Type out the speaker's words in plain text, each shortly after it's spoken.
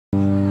It's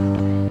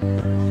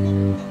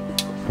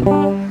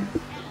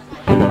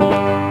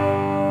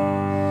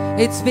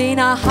been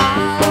a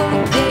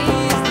hard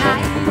day's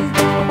night,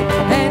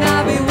 and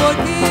I've been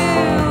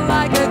working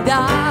like a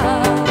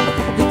dog.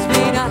 It's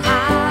been a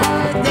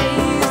hard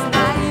day's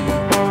night,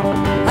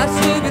 I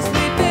should be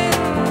sleeping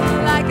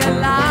like a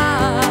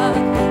log.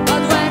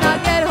 But when I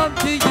get home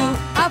to you,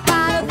 I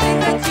find the things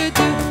that you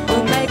do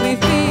will make me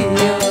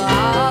feel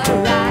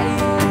alright.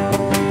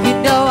 You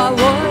know I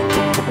work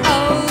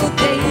all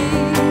day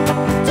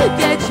to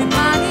get you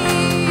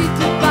money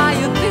to buy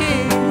you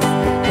things,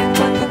 and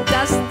when the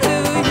dust to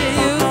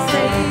you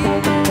say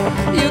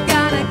you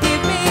gotta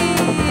give me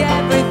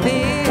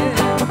everything.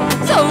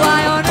 So why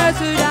on earth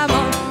should I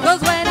moan?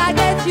 'Cause when I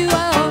get you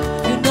home,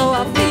 you know I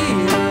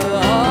feel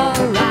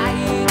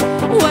alright.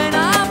 When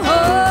I'm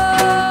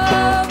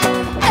home,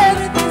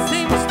 everything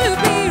seems to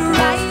be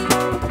right.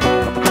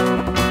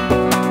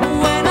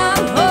 When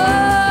I'm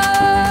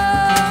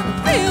home,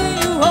 feeling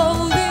you,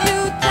 holding you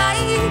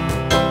tight,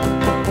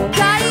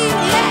 tight,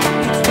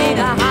 yeah. It's been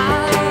a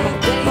hard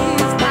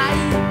day's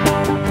night,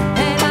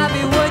 and I've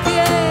been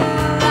working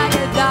like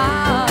a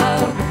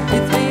dog.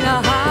 It's been a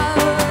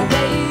hard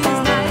day's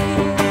night,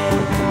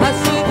 I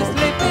should be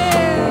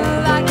sleeping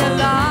like a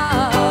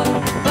log.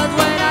 But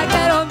when I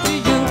get home to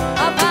you,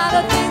 I find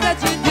the things that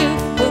you do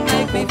will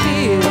make me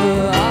feel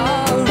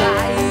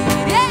alright,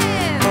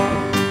 yeah.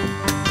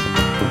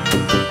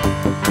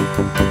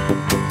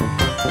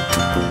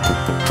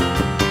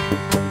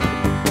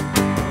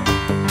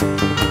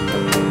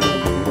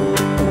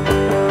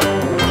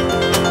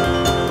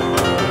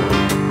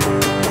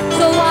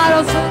 So I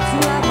don't search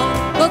you at home,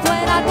 'cause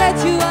when I get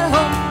you at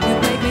home, you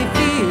make me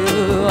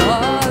feel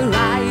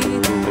alright.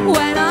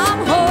 When I'm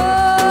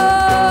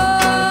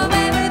home,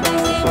 everything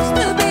seems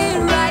to be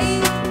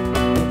right.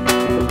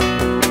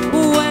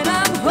 When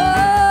I'm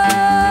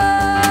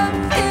home,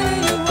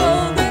 feeling you,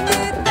 holding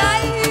you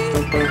tight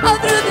all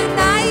through the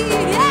night,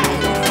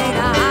 yeah. It's been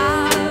a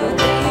hard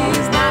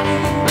day's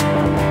night,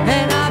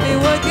 and I've been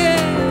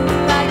working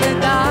like a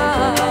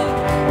dog.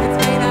 It's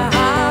been a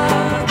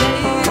hard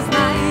day's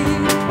night,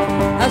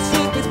 I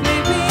should be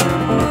sleeping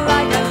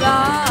like a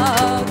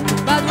log.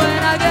 But when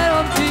I get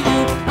home to you,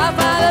 I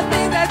find the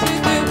things that you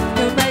do,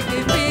 you make me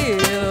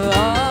feel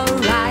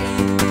alright.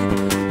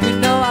 You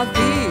know I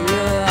feel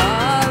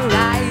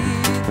alright.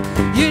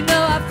 You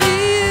know I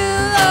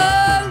feel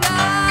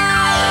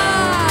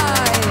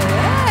alright,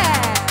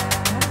 yeah.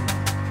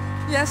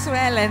 Yes,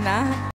 well, Elena.